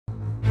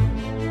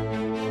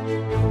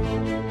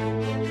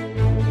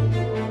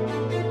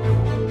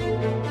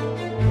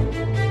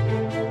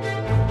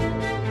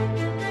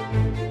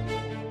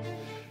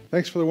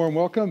Thanks for the warm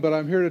welcome, but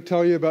I'm here to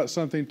tell you about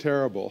something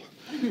terrible.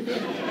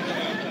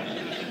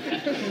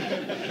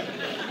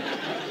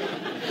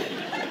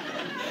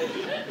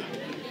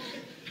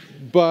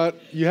 But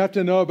you have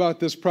to know about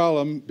this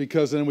problem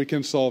because then we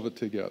can solve it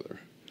together.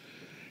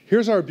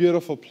 Here's our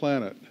beautiful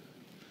planet.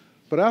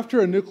 But after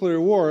a nuclear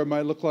war, it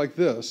might look like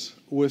this,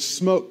 with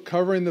smoke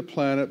covering the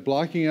planet,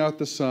 blocking out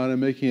the sun, and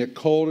making it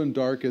cold and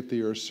dark at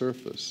the Earth's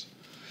surface.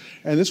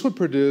 And this would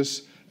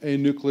produce a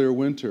nuclear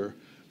winter.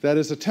 That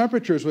is, the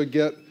temperatures would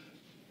get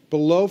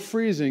below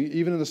freezing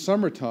even in the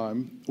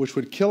summertime, which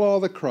would kill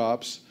all the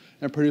crops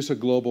and produce a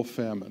global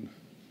famine.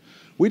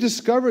 We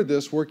discovered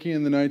this working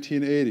in the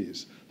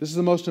 1980s. This is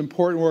the most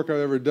important work I've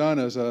ever done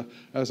as a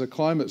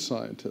climate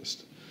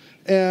scientist.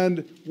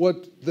 And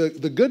what the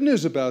good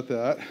news about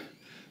that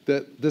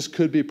this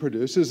could be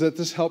produced is that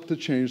this helped to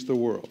change the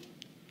world.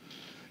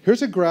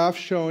 Here's a graph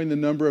showing the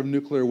number of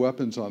nuclear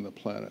weapons on the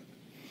planet.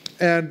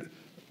 And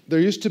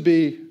there used to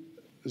be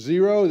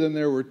 0, then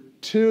there were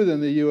 2, then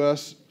the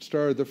US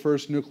started the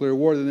first nuclear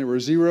war, then there were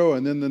 0,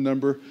 and then the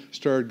number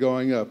started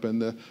going up.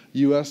 And the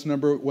US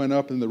number went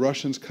up and the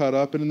Russians caught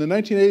up. And in the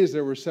 1980s,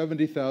 there were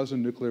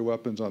 70,000 nuclear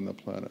weapons on the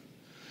planet.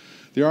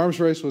 The arms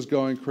race was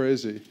going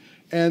crazy.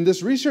 And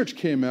this research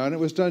came out, and it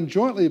was done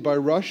jointly by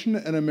Russian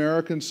and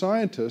American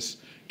scientists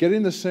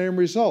getting the same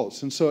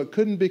results. And so it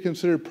couldn't be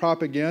considered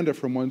propaganda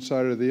from one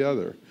side or the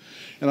other.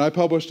 And I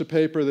published a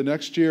paper the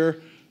next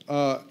year,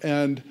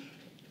 and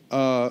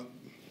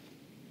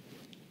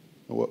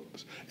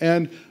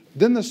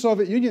then the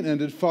Soviet Union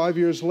ended 5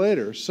 years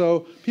later.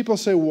 So people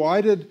say,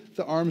 why did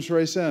the arms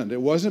race end?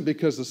 It wasn't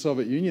because the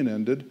Soviet Union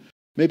ended.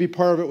 Maybe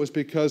part of it was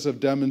because of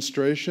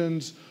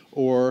demonstrations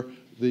or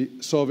the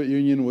Soviet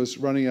Union was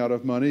running out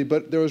of money.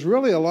 But there was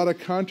really a lot of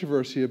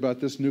controversy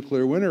about this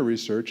nuclear winter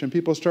research, and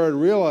people started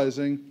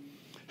realizing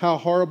how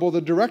horrible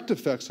the direct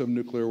effects of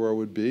nuclear war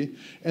would be,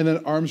 and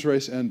then arms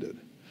race ended.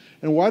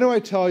 And why do I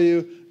tell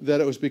you that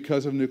it was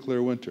because of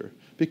nuclear winter?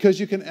 Because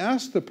you can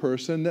ask the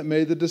person that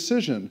made the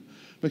decision.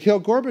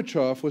 Mikhail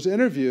Gorbachev was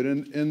interviewed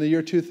in the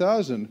year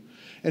 2000,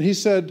 and he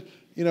said,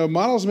 you know,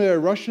 models made by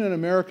Russian and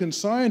American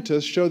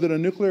scientists showed that a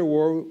nuclear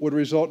war would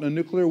result in a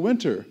nuclear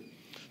winter.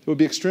 It would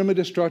be extremely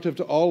destructive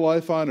to all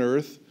life on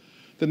Earth.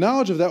 The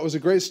knowledge of that was a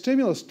great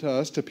stimulus to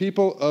us, to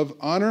people of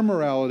honor and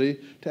morality,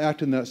 to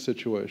act in that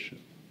situation.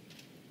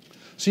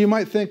 So you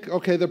might think,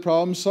 okay, the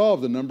problem's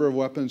solved. The number of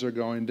weapons are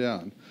going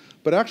down.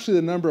 But actually,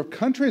 the number of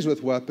countries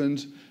with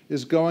weapons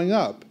is going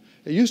up.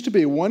 It used to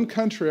be one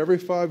country every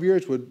 5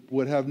 years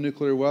would have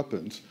nuclear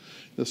weapons.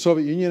 The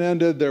Soviet Union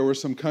ended. There were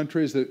some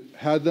countries that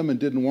had them and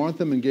didn't want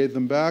them and gave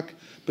them back.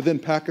 But then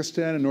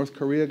Pakistan and North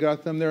Korea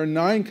got them. There are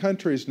 9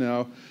 countries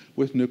now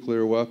with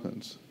nuclear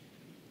weapons.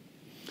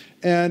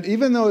 And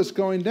even though it's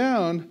going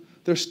down,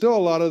 there's still a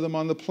lot of them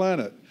on the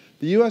planet.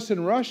 The US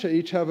and Russia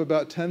each have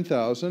about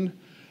 10,000,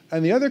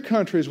 and the other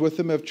countries with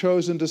them have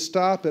chosen to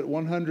stop at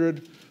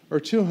 100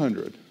 or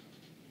 200.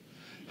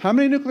 How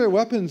many nuclear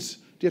weapons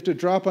do you have to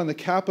drop on the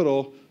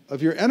capital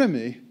of your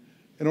enemy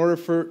in order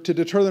to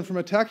deter them from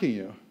attacking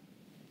you?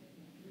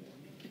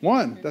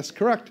 1, that's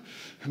correct.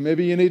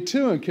 Maybe you need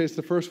 2 in case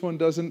the first one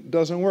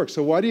doesn't work.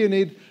 So why do you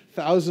need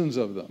thousands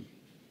of them?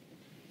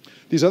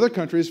 These other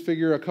countries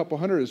figure a couple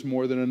hundred is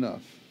more than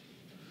enough.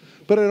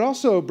 But it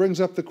also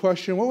brings up the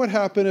question, what would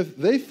happen if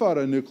they fought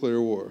a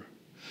nuclear war?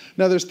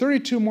 Now, there's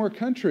 32 more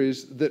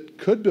countries that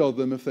could build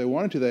them if they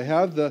wanted to. They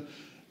have the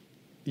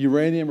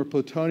uranium or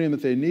plutonium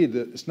that they need.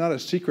 It's not a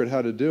secret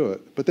how to do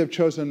it, but they've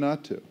chosen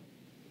not to.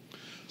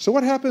 So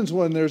what happens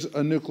when there's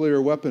a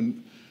nuclear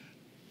weapon?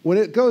 When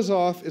it goes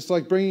off, it's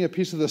like bringing a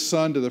piece of the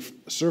sun to the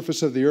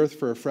surface of the Earth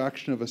for a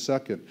fraction of a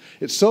second.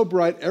 It's so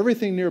bright,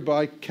 everything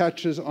nearby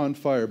catches on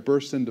fire,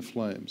 bursts into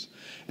flames.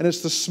 And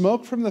it's the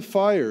smoke from the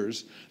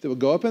fires that will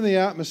go up in the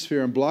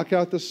atmosphere and block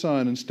out the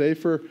sun and stay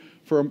for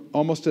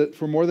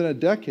more than a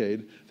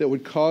decade that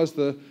would cause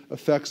the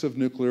effects of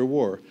nuclear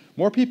war.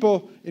 More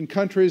people in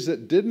countries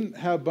that didn't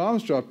have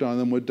bombs dropped on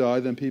them would die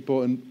than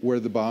people where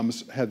the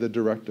bombs had the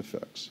direct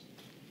effects.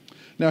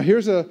 Now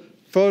here's a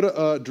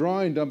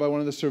drawing done by one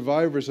of the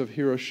survivors of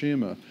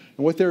Hiroshima. And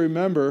what they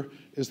remember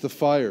is the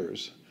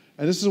fires.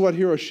 And this is what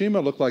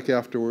Hiroshima looked like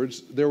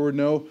afterwards. There were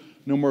no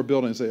more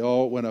buildings. They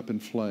all went up in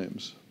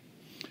flames.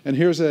 And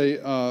here's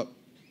a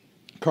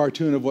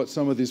cartoon of what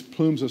some of these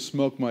plumes of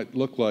smoke might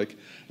look like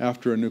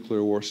after a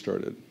nuclear war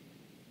started.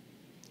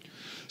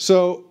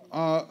 So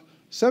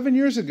 7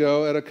 years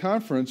ago at a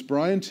conference,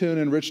 Brian Toon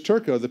and Rich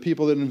Turco, the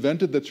people that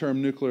invented the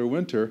term nuclear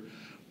winter,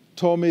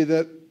 told me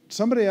that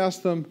somebody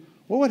asked them,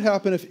 what would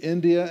happen if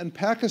India and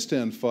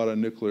Pakistan fought a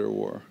nuclear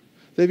war?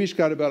 They've each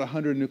got about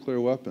 100 nuclear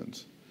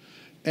weapons.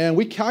 And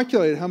we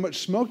calculated how much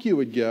smoke you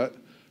would get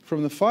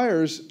from the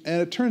fires,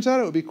 and it turns out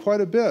it would be quite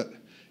a bit.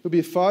 It would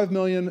be 5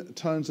 million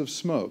tons of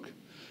smoke.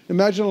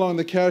 Imagine along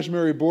the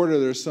Kashmiri border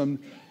there's some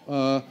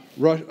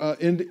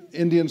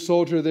Indian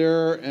soldier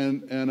there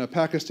and a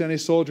Pakistani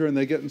soldier, and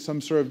they get in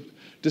some sort of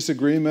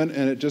disagreement,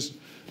 and it just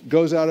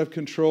goes out of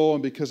control,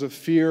 and because of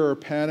fear or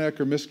panic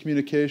or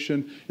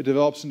miscommunication, it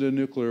develops into a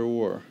nuclear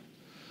war.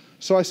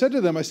 So I said to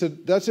them, I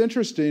said, that's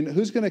interesting.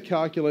 Who's going to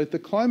calculate the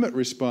climate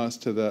response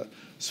to that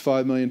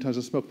 5 million tons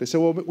of smoke? They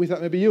said, well, we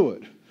thought maybe you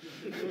would.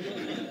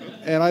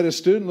 And I had a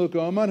student, Luke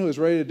Oman, who was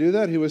ready to do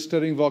that. He was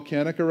studying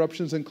volcanic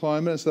eruptions and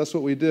climate, and so that's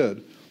what we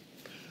did.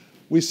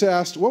 We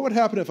asked, what would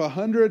happen if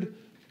 100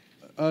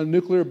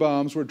 nuclear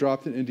bombs were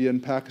dropped in India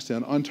and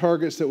Pakistan on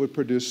targets that would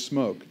produce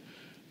smoke?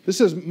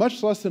 This is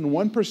much less than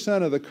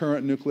 1% of the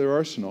current nuclear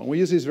arsenal. We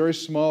use these very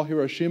small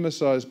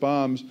Hiroshima-sized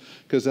bombs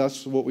because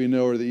that's what we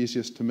know are the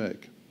easiest to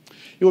make.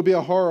 It would be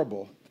a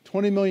horrible.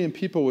 20 million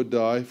people would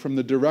die from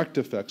the direct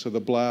effects of the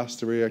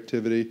blast, the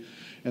reactivity,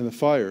 and the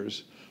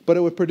fires. But it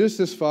would produce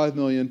this 5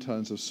 million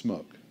tons of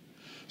smoke.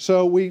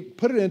 So we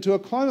put it into a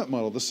climate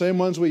model, the same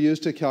ones we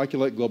use to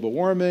calculate global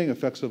warming,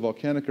 effects of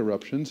volcanic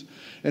eruptions.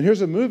 And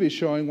here's a movie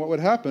showing what would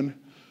happen.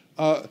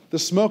 The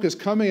smoke is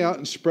coming out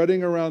and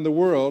spreading around the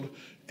world.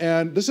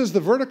 And this is the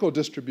vertical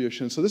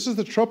distribution. So this is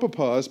the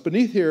tropopause.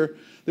 Beneath here,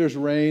 there's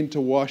rain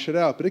to wash it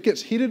out. But it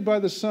gets heated by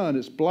the sun.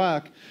 It's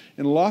black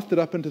and lofted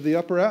up into the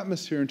upper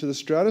atmosphere, into the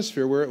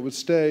stratosphere, where it would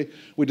stay,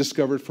 we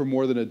discovered, for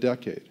more than a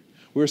decade.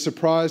 We were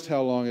surprised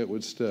how long it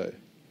would stay.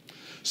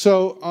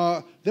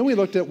 So then we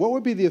looked at what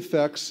would be the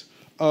effects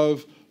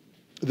of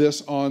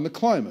this on the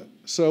climate.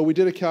 So we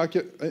did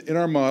in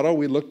our model,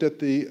 we looked at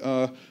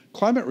the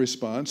climate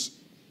response.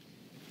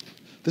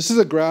 This is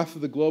a graph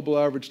of the global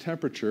average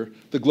temperature,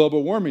 the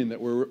global warming that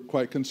we're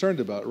quite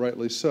concerned about,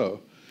 rightly so.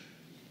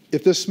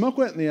 If this smoke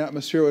went in the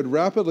atmosphere, it would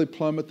rapidly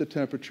plummet the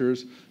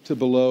temperatures to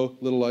below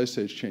little ice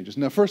age changes.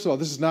 Now, first of all,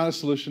 this is not a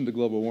solution to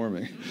global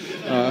warming.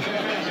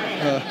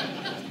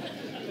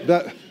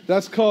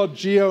 That's called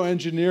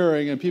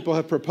geoengineering, and people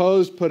have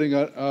proposed putting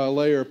a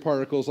layer of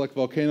particles like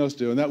volcanoes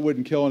do, and that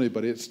wouldn't kill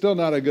anybody. It's still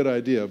not a good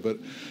idea, but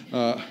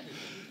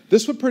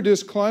this would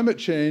produce climate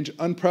change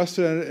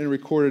unprecedented in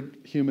recorded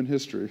human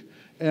history.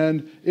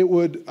 And it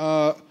would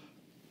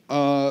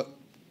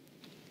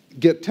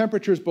get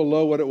temperatures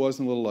below what it was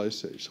in the Little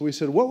Ice Age. So we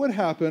said, what would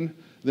happen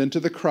then to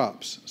the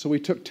crops? So we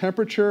took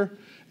temperature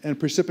and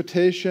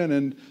precipitation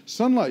and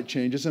sunlight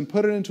changes and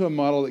put it into a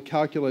model that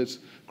calculates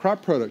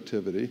crop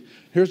productivity.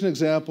 Here's an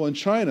example in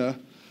China.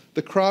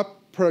 The crop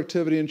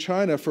productivity in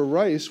China for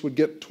rice would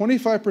get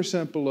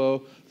 25%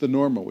 below the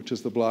normal, which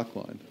is the black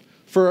line,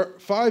 for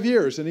 5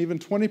 years, and even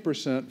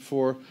 20%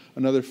 for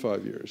another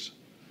 5 years.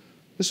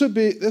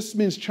 This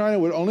means China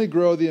would only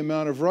grow the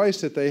amount of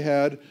rice that they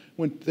had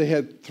when they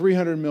had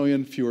 300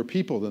 million fewer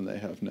people than they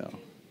have now.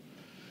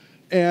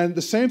 And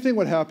the same thing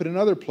would happen in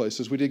other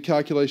places. We did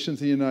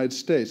calculations in the United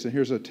States, and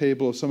here's a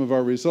table of some of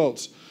our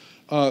results.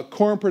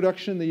 Corn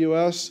production in the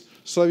US,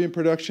 soybean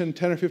production,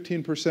 10 or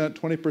 15%,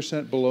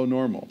 20% below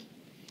normal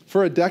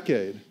for a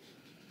decade.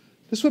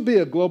 This would be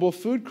a global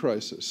food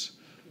crisis.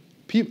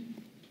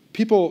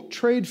 People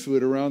trade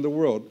food around the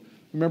world.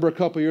 Remember a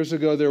couple years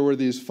ago, there were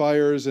these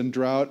fires and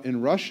drought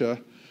in Russia,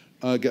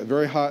 got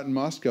very hot in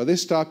Moscow. They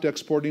stopped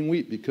exporting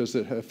wheat because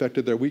it had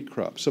affected their wheat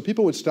crops. So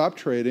people would stop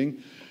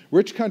trading.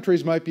 Rich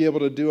countries might be able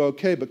to do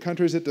okay, but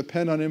countries that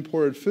depend on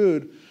imported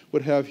food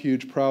would have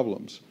huge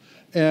problems.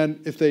 And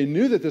if they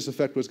knew that this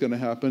effect was going to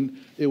happen,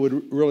 it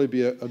would really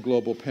be a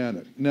global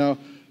panic. Now,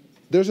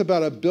 there's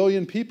about 1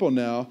 billion people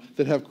now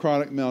that have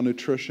chronic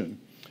malnutrition.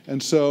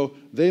 And so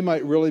they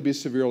might really be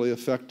severely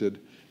affected.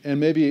 And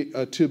maybe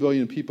 2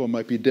 billion people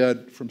might be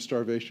dead from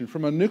starvation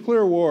from a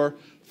nuclear war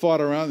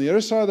fought around the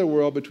other side of the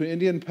world between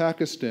India and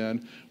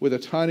Pakistan with a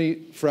tiny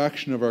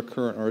fraction of our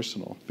current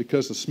arsenal,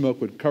 because the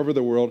smoke would cover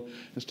the world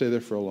and stay there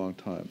for a long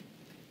time.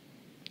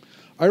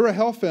 Ira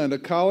Helfand, a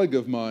colleague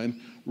of mine,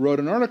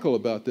 wrote an article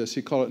about this.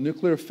 He called it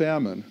Nuclear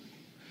Famine.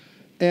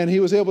 And he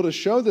was able to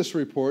show this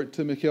report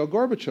to Mikhail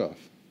Gorbachev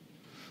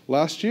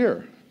last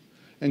year.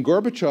 And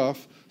Gorbachev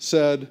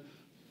said,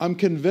 I'm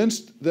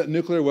convinced that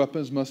nuclear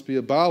weapons must be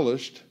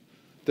abolished.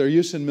 Their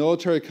use in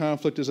military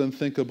conflict is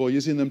unthinkable.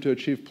 Using them to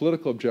achieve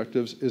political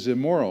objectives is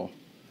immoral.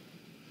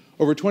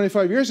 Over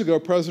 25 years ago,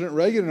 President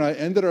Reagan and I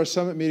ended our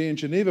summit meeting in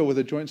Geneva with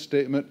a joint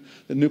statement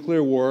that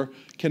nuclear war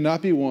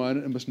cannot be won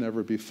and must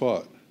never be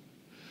fought.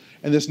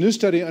 And this new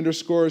study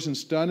underscores in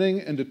stunning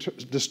and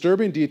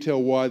disturbing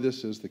detail why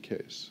this is the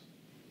case.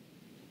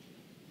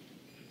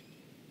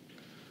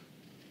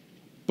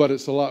 But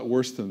it's a lot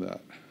worse than that.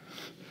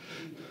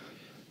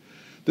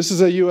 This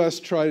is a US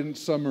Trident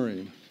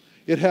submarine.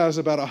 It has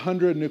about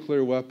 100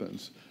 nuclear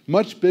weapons,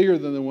 much bigger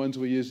than the ones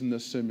we use in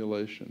this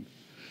simulation.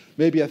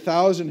 Maybe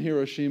 1,000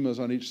 Hiroshimas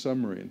on each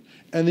submarine.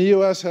 And the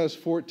US has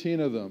 14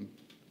 of them.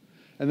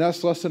 And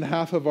that's less than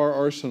half of our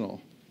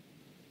arsenal.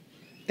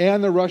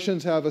 And the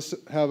Russians have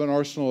an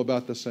arsenal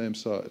about the same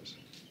size.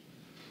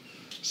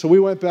 So we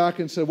went back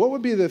and said, what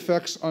would be the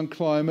effects on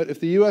climate if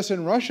the US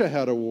and Russia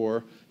had a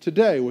war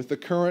today with the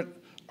current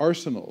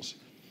arsenals?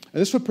 And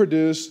this would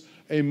produce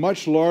a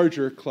much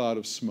larger cloud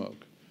of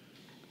smoke,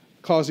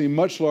 causing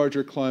much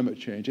larger climate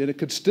change. And it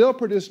could still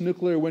produce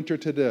nuclear winter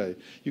today.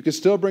 You could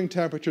still bring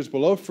temperatures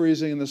below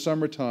freezing in the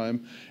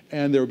summertime,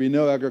 and there would be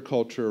no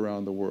agriculture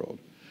around the world.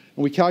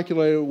 And we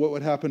calculated what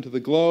would happen to the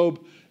globe,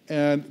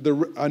 And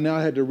I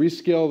now had to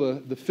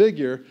rescale the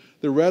figure.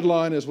 The red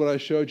line is what I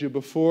showed you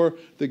before.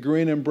 The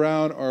green and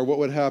brown are what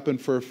would happen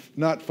for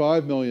not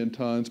 5 million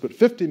tons, but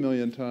 50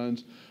 million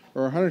tons,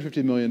 or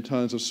 150 million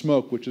tons of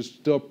smoke, which is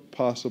still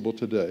possible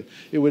today.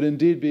 It would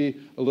indeed be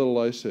a little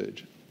ice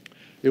age.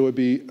 It would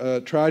be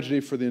a tragedy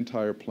for the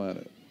entire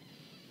planet.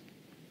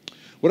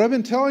 What I've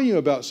been telling you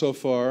about so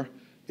far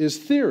is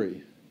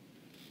theory.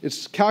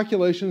 It's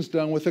calculations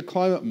done with a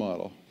climate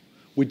model.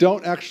 We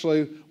don't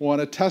actually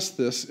want to test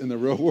this in the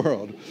real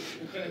world.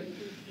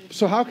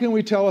 So how can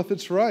we tell if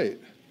it's right?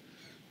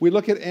 We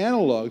look at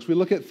analogs. We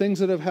look at things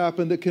that have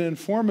happened that can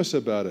inform us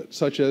about it,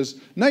 such as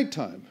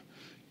nighttime.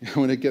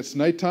 When it gets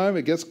nighttime,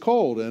 it gets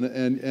cold, or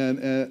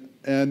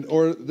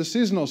the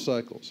seasonal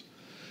cycles,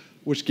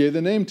 which gave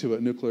the name to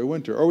it, nuclear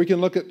winter. Or we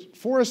can look at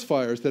forest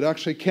fires that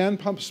actually can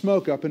pump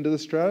smoke up into the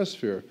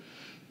stratosphere.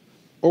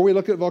 Or we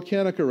look at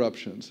volcanic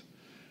eruptions.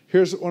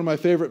 Here's one of my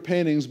favorite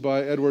paintings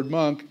by Edward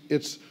Munch.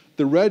 It's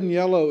the red and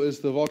yellow is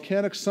the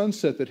volcanic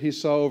sunset that he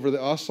saw over the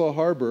Oslo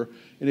harbor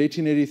in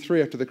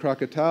 1883 after the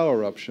Krakatoa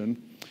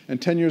eruption. And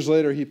 10 years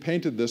later, he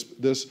painted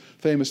this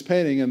famous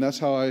painting, and that's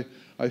how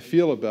I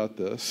feel about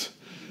this.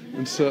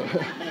 And so,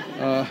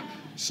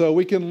 so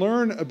we can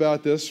learn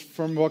about this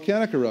from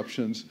volcanic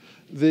eruptions.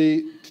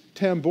 The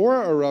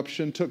Tambora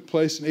eruption took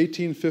place in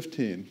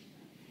 1815.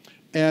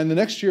 And the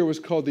next year was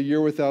called the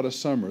year without a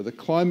summer. The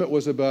climate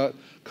was about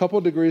a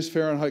couple degrees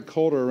Fahrenheit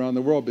colder around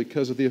the world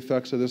because of the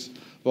effects of this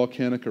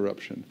volcanic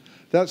eruption.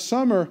 That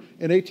summer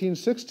in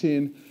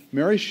 1816,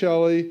 Mary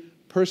Shelley,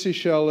 Percy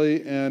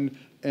Shelley,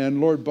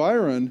 and Lord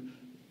Byron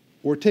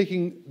were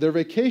taking their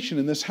vacation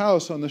in this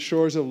house on the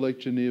shores of Lake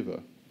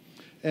Geneva.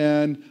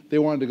 And they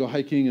wanted to go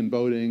hiking and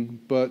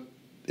boating, but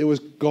it was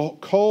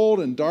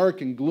cold and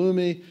dark and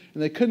gloomy,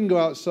 and they couldn't go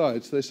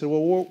outside. So they said,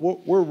 well,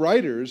 we're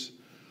writers.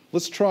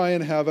 Let's try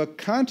and have a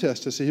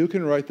contest to see who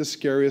can write the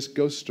scariest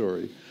ghost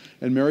story.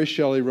 And Mary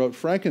Shelley wrote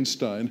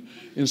Frankenstein,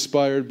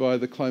 inspired by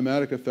the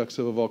climatic effects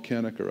of a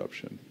volcanic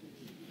eruption.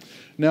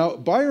 Now,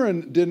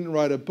 Byron didn't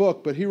write a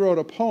book, but he wrote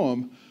a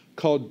poem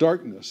called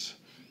Darkness,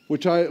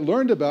 which I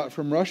learned about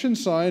from Russian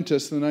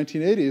scientists in the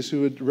 1980s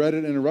who had read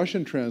it in a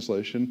Russian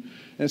translation,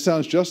 and it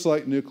sounds just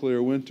like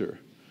nuclear winter.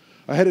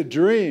 I had a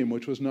dream,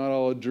 which was not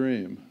all a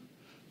dream.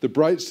 The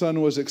bright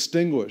sun was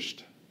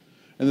extinguished,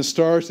 and the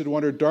stars had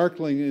wandered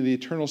darkling in the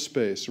eternal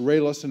space,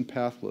 rayless and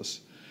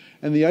pathless.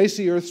 And the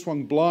icy earth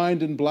swung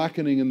blind and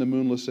blackening in the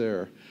moonless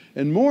air.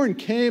 And morn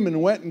came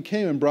and went and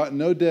came and brought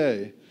no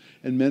day.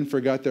 And men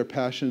forgot their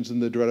passions in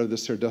the dread of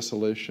this their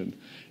desolation.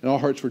 And all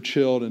hearts were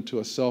chilled into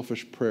a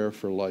selfish prayer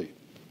for light.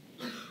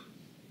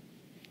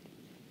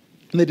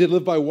 And they did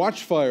live by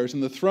watchfires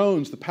and the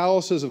thrones, the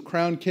palaces of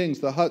crowned kings,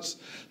 the huts,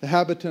 the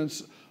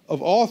habitants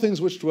of all things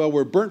which dwell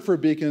were burnt for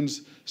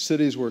beacons,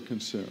 cities were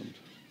consumed.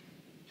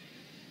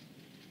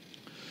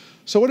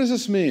 So what does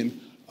this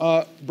mean?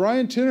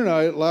 Brian Toon and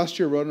I last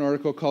year wrote an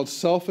article called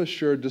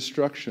Self-Assured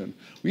Destruction.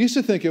 We used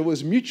to think it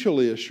was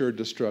mutually assured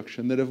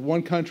destruction, that if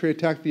one country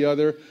attacked the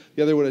other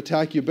would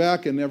attack you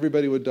back and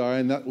everybody would die,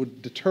 and that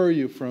would deter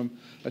you from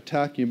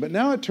attacking. But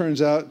now it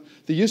turns out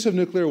the use of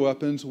nuclear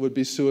weapons would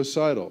be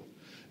suicidal.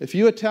 If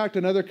you attacked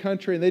another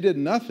country and they did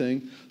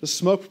nothing, the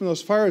smoke from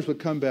those fires would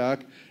come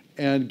back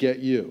and get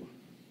you.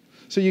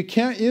 So you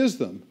can't use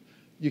them.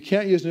 You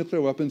can't use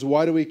nuclear weapons.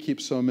 Why do we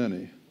keep so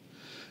many?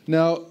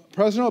 Now,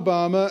 President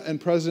Obama and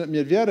President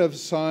Medvedev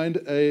signed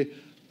the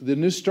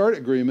New START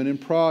agreement in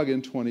Prague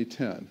in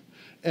 2010.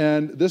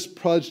 And this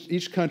pledged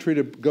each country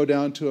to go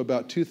down to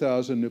about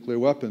 2,000 nuclear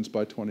weapons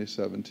by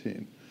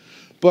 2017.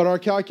 But our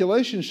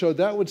calculations showed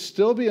that would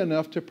still be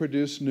enough to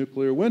produce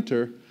nuclear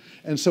winter.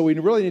 And so we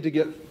really need to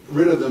get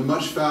rid of them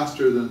much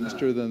faster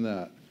than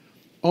that.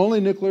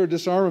 Only nuclear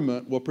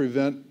disarmament will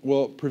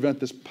prevent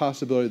this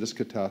possibility of this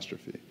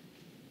catastrophe.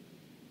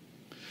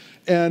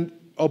 And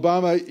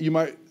Obama, you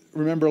might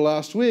remember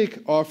last week,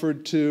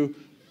 offered to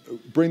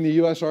bring the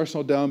U.S.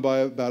 arsenal down by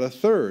about a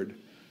third.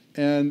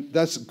 And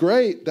that's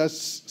great. That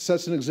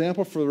sets an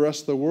example for the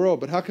rest of the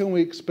world. But how can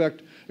we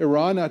expect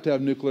Iran not to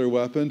have nuclear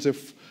weapons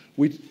if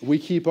we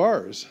keep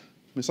ours?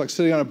 It's like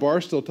sitting on a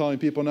bar stool telling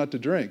people not to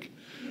drink.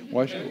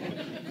 Why should we?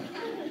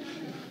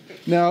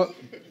 Now,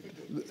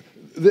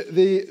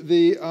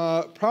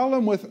 the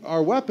problem with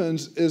our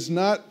weapons is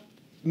not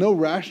no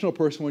rational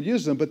person would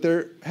use them, but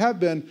there have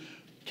been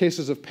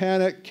cases of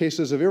panic,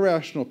 cases of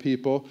irrational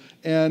people,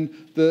 and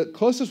the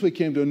closest we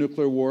came to a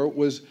nuclear war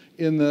was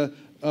in the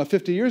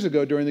 50 years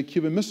ago during the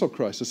Cuban Missile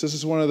Crisis. This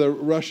is one of the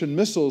Russian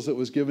missiles that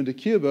was given to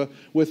Cuba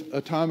with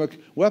atomic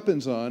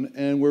weapons on,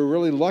 and we're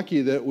really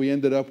lucky that we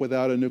ended up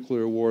without a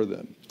nuclear war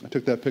then. I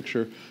took that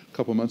picture a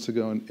couple months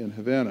ago in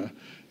Havana.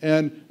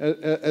 And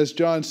as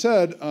John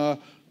said,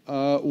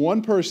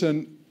 one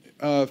person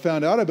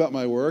found out about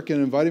my work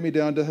and invited me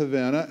down to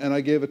Havana, and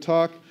I gave a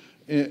talk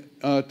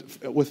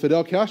with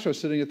Fidel Castro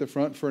sitting at the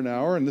front for an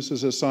hour, and this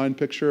is a signed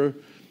picture.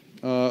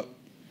 Go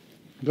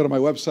to my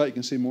website, you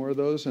can see more of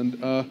those. And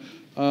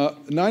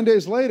 9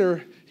 days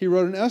later, he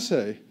wrote an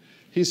essay.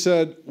 He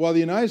said, while the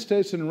United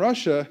States and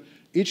Russia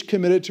each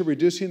committed to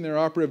reducing their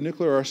operative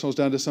nuclear arsenals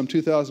down to some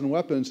 2,000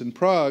 weapons in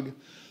Prague,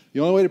 The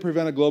only way to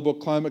prevent a global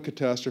climate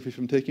catastrophe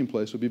from taking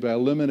place would be by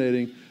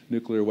eliminating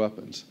nuclear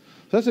weapons.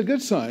 So that's a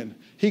good sign.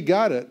 He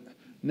got it.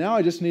 Now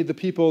I just need the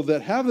people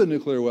that have the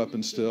nuclear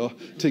weapons still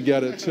to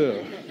get it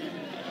too.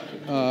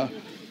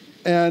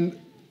 And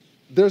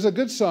there's a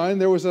good sign.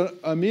 There was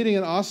a meeting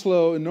in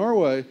Oslo in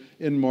Norway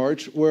in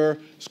March where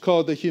it's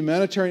called the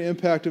Humanitarian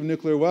Impact of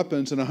Nuclear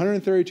Weapons, and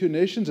 132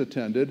 nations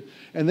attended,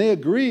 and they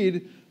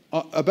agreed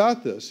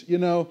about this. You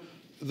know,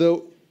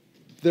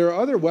 there are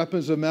other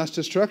weapons of mass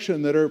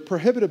destruction that are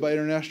prohibited by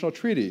international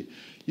treaty.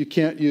 You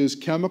can't use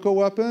chemical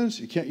weapons,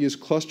 you can't use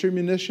cluster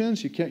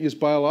munitions, you can't use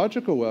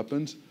biological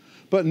weapons,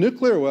 but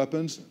nuclear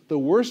weapons, the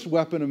worst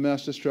weapon of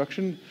mass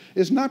destruction,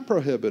 is not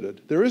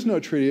prohibited. There is no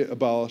treaty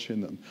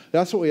abolishing them.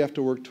 That's what we have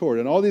to work toward.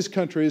 And all these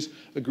countries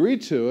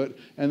agreed to it,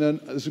 and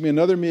then there's going to be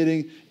another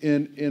meeting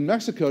in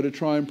Mexico to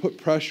try and put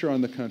pressure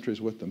on the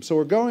countries with them. So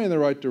we're going in the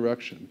right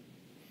direction.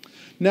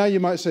 Now you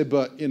might say,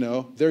 but, you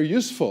know, they're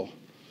useful.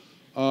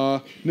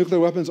 Nuclear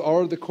weapons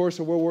altered the course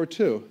of World War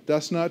II.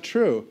 That's not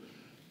true.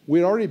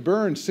 We'd already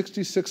burned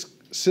 66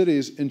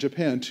 cities in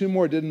Japan. 2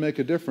 more didn't make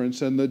a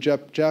difference, and the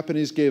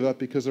Japanese gave up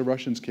because the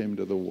Russians came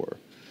to the war.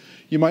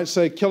 You might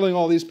say killing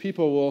all these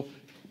people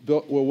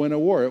will win a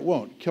war. It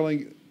won't.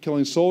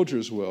 Killing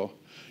soldiers will.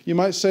 You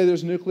might say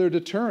there's nuclear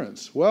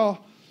deterrence.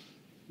 Well,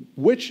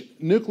 which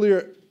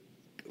nuclear...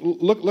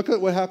 Look at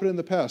what happened in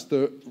the past.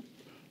 The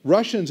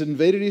Russians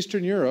invaded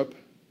Eastern Europe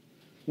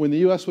when the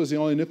US was the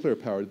only nuclear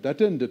power. That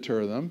didn't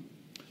deter them.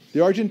 The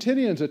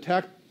Argentinians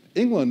attacked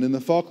England in the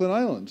Falkland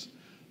Islands.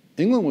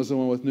 England was the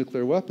one with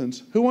nuclear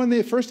weapons. Who won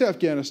the first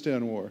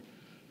Afghanistan war?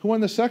 Who won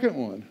the second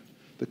one?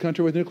 The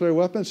country with nuclear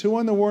weapons. Who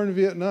won the war in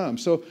Vietnam?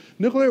 So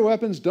nuclear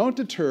weapons don't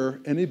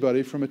deter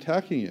anybody from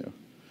attacking you.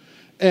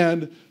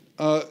 And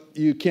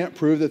you can't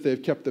prove that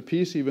they've kept the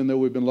peace, even though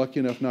we've been lucky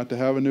enough not to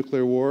have a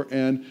nuclear war.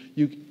 And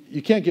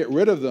you can't get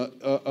rid of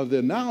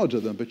the knowledge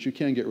of them, but you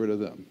can get rid of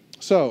them.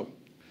 So,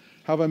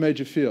 how have I made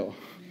you feel?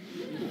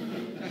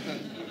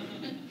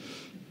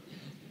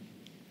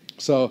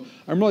 So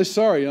I'm really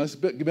sorry. You know, it's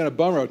been a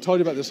bummer. I told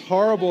you about this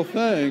horrible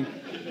thing.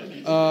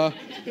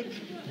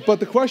 But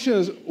the question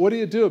is, what do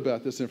you do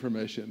about this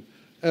information?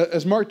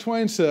 As Mark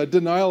Twain said,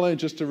 denial ain't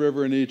just a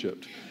river in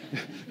Egypt.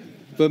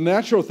 The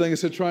natural thing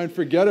is to try and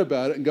forget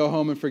about it and go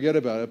home and forget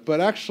about it. But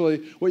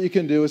actually, what you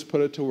can do is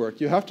put it to work.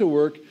 You have to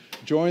work,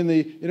 join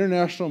the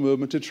international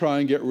movement to try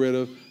and get rid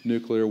of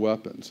nuclear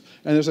weapons.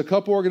 And there's a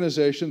couple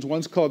organizations.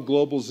 One's called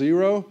Global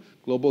Zero,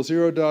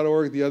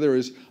 globalzero.org. The other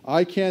is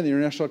ICAN, the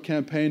International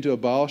Campaign to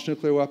Abolish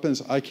Nuclear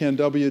Weapons,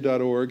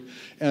 icanw.org.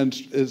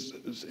 And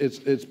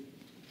it's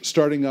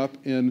starting up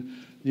in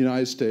the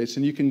United States.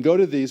 And you can go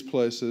to these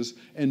places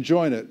and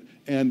join it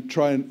and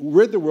try and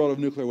rid the world of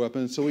nuclear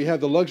weapons so we have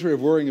the luxury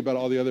of worrying about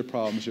all the other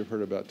problems you've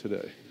heard about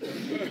today.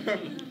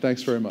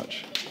 Thanks very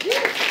much.